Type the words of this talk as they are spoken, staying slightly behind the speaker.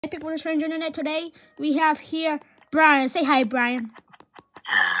People on Strange Internet. Today we have here Brian. Say hi, Brian.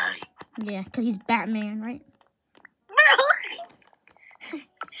 Hi. Yeah, because he's Batman, right?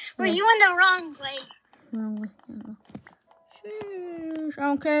 Were you in the wrong way? Wrong way. Sheesh, I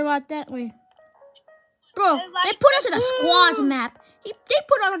don't care about that way. Bro, they put us in a squads map. They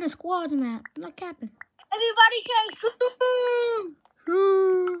put us on the squads map. I'm not capping. Everybody say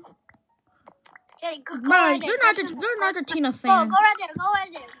shoo. Jay, go Brian, right you're not a Tina fan. Go right there.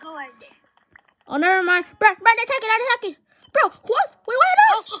 Oh, never mind. Brian, they're attacking. Bro, what? Wait,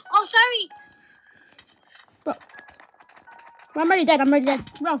 us? Oh, sorry. Bro, I'm already dead. Bro.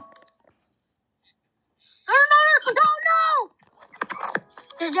 No.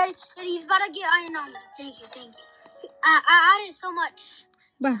 Jay, he's about to get iron on me. Thank you. I added so much.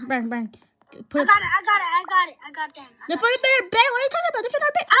 Brian. I got it. I got them. They're for a better bed. What are you talking about? They're for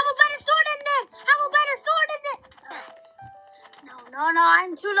a bed. I have a better sword than them. No,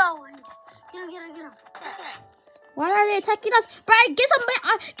 I'm too low. Get him. Why are they attacking us? Brian, get some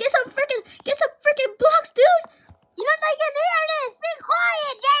freaking blocks, dude. You know they can hear this. Be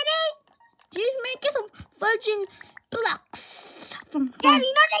quiet, Daddy. Dude, man, get some fudging blocks from. Daddy,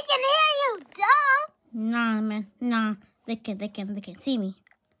 you know they can hear you, duh. Nah, man, nah. They can't see me.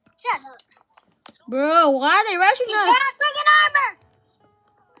 Shut up. Bro, why are they rushing us? You got freaking armor.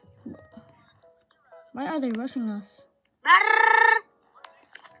 Why are they rushing us?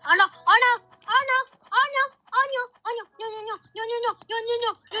 Oh no.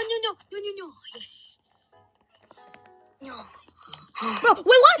 Yes. No. Bro, wait,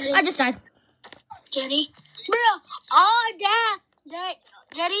 what? I just died. Jetty. Bro. Oh, damn.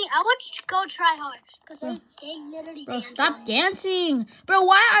 Jetty, I want you to go try hard. Because they literally Bro, dance. stop dancing. Bro,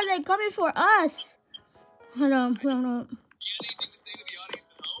 why are they coming for us? Hold on.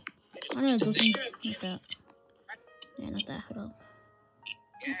 I need to do something like that. Yeah, not that. Hold on.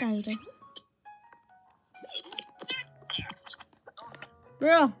 Not that either.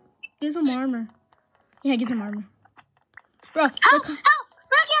 Bro, get some armor. Yeah, get some armor. Bro, Help! Freaking help!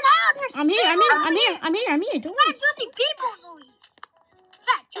 I'm here. Don't Fat juicy people, Louis.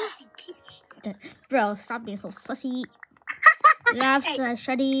 Fat juicy people. worry. Bro, stop being so sussy. Lobster,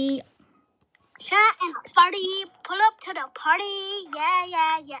 shuddy. Chat and a party. Pull up to the party.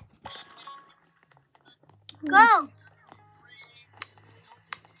 Yeah. Let's go.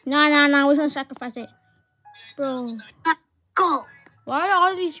 Nah. We're gonna sacrifice it. Bro. Go. Why are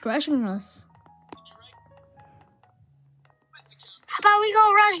all these rushing us? How about we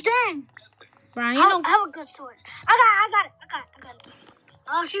go rush them? Brian, I have a good sword. I got it.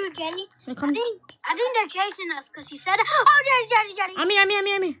 Oh shoot, Jenny. I think they're chasing us because she said, "Oh, Jenny." I'm here.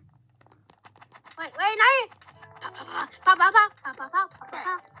 Wait,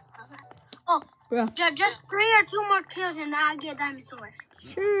 Oh, bro. Just 3 or 2 more kills and I get diamond sword.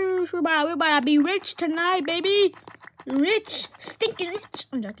 Sure, we're about to be rich tonight, baby. Rich, stinking rich.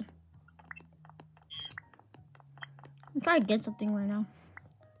 I'm joking. I'm trying to get something right now.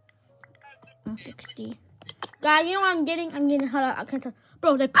 60. God, you know what I'm getting? Hold on, I can't tell.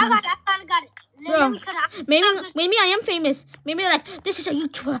 Bro, they're coming. I got it. Bro, maybe I am famous. Maybe they're like, this is a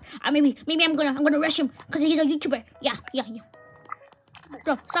YouTuber. Maybe I'm gonna rush him because he's a YouTuber. Yeah.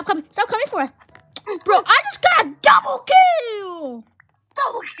 Bro, stop coming for us. Bro, I just got a double kill.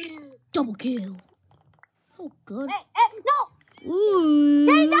 Double kill. So good. Hey, no. Ooh.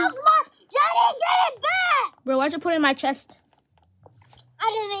 Hey, that was my... Jenny, get it back. Bro, why'd you put it in my chest? I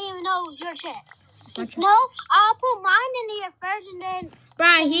didn't even know it was your chest. My chest. No, I'll put mine in here first and then...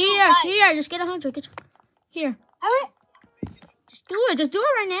 Brian, here. Just get 100. Here. Hurry. Just do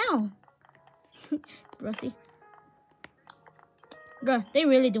it right now. Bro, see? Bro, they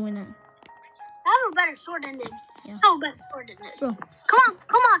really doing that. I have a better sword than this. Yeah. Bro. Come on.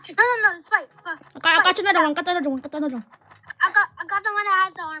 No, let's fight. I got another one. I got the one that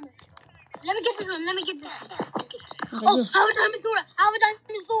has the armor. Let me get this one. Okay, Oh, I have a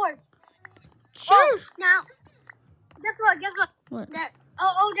diamond sword. Sure. Oh, now, guess what? What? Their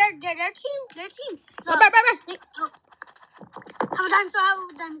team sucks. Bye. I have a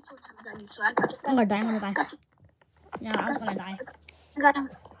diamond sword. I got it. I'm gonna die. Got you. Yeah, I was gonna die. I got him.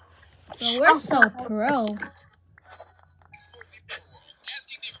 Bro, we're so pro.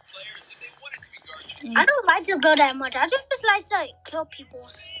 I don't like to build that much. I just like to kill people.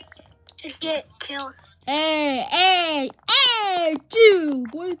 To get kills. Hey, two.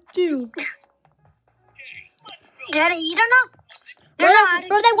 Daddy, you don't know. Bro,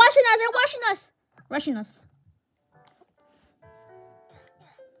 they're watching us. Rushing us.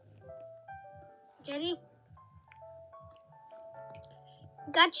 Daddy,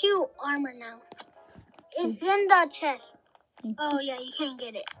 got you armor now. It's in the chest. Oh, yeah, you can't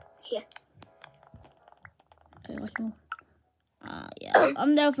get it. Here. Okay, let's move. Yeah,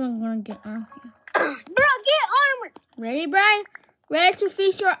 I'm definitely gonna get yeah. Bro, get armor. Ready, Brian? Ready to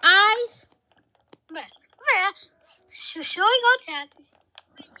feast your eyes? Bro, should we go tag?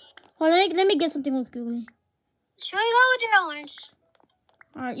 Well, let me get something with Googly. Should we go with your orange?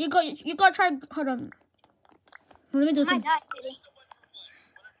 Alright, you go try. Hold on. Let me do something. I might die, Diddy.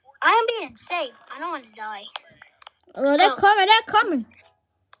 I am being safe. I don't want to die. Oh, they're coming. They're coming.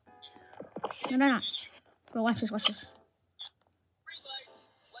 No, they're not. Bro, watch this. Watch this.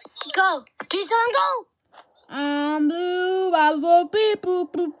 Go. 3, 2, 1, go. I'm blue. I will be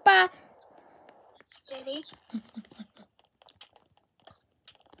boop boop ba. Steady.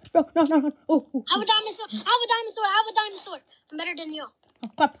 Bro, no. Oh. I have a diamond sword. I have a diamond sword. I'm better than you. Oh,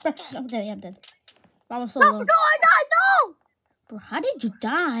 crap. I'm dead. I was so No, low. I died. No. Bro, how did you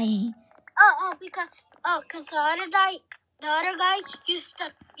die? Because the other guy used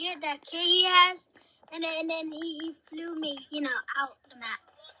that kid he has, and then he flew me, out the map.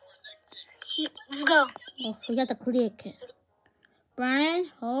 Let's go. Oh, we got the clear kit. Brian,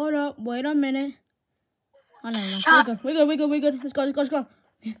 hold up. Wait a minute. Oh, no. We're good. Let's go.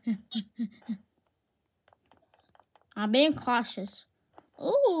 I'm being cautious.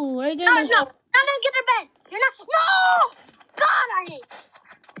 Ooh, where are you going? No. I'm gonna get the bed. You're not. No! God, I hate this.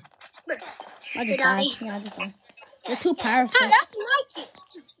 I just died. Yeah, I just died. You're too powerful. Hey, that's my kid.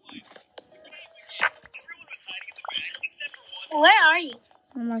 Where are you?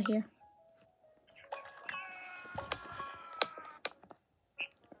 I'm right here.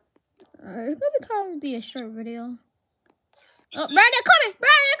 It's gonna probably be a short video. Oh, Brian, they're coming!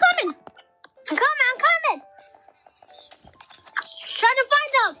 I'm coming! Try to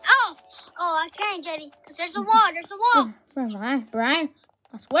find them! Oh, I can't, Jetty, because there's a wall, Brian,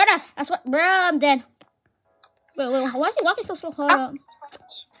 I swear, bro, I'm dead. Wait, why is he walking so slow? Hold up.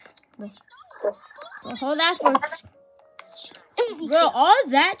 Hold that for... Bro, all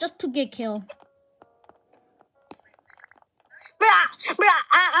that just to get killed. Bruh,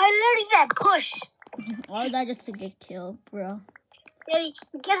 I literally said push. All that just to get killed, bro. Jetty,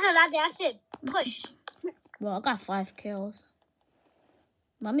 guess what I said? Push. Bro, I got 5 kills.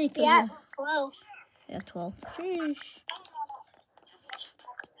 Let me kill Yeah, you. 12. Yeah, 12. Sheesh.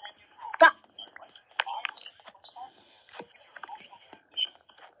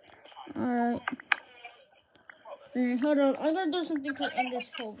 Alright. Hold on. I'm gonna do something to end this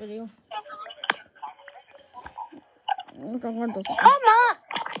whole video. Come on.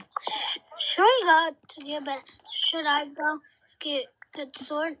 Should we go to get better? Should I go get the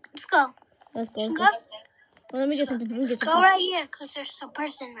sword? Let's go. Let's go. Go. Well, let me get something. Go right here, because there's a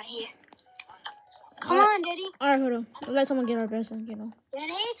person right here. Come on, Daddy. Alright, hold on. Let someone get our person, Daddy,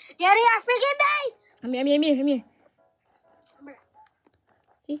 I freaking me. I'm here.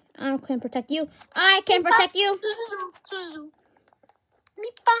 See? I can protect you. I can protect you.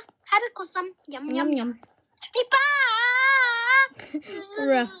 Mipa, harako-san. Yum. Mipa!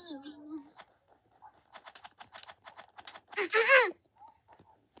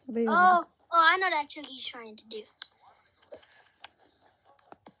 Bruh. Oh, I know that trick he's trying to do.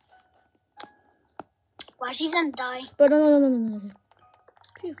 Why she's gonna die? But no.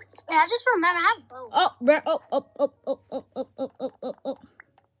 Yeah, I just remember I have both. Oh, bruh. Oh.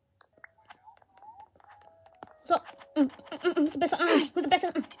 So, who's the best?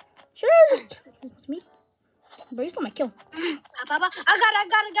 Sure. It's me. Bro, you stole my kill. I got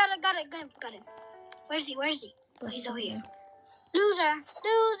it. Where's he? Oh, he's over here. Loser.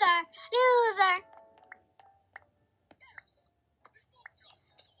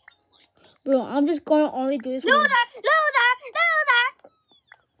 Bro, I'm just going to only do this. Loser.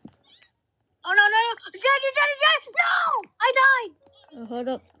 Oh, no. Jenny. No! I died. Hold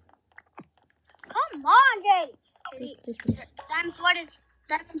up. Come on, Jenny. Please. Diamond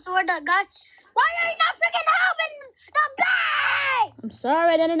sword, the guy. Why are you not freaking helping the base? I'm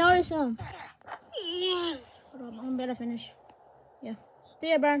sorry, I didn't notice him. Hold on, I'm better finish. Yeah. See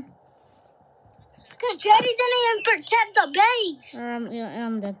ya, Brian. Because Jenny didn't even protect the base. Yeah,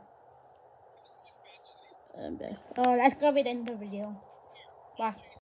 I'm dead. Oh, that's gonna be the end of the video. Bye.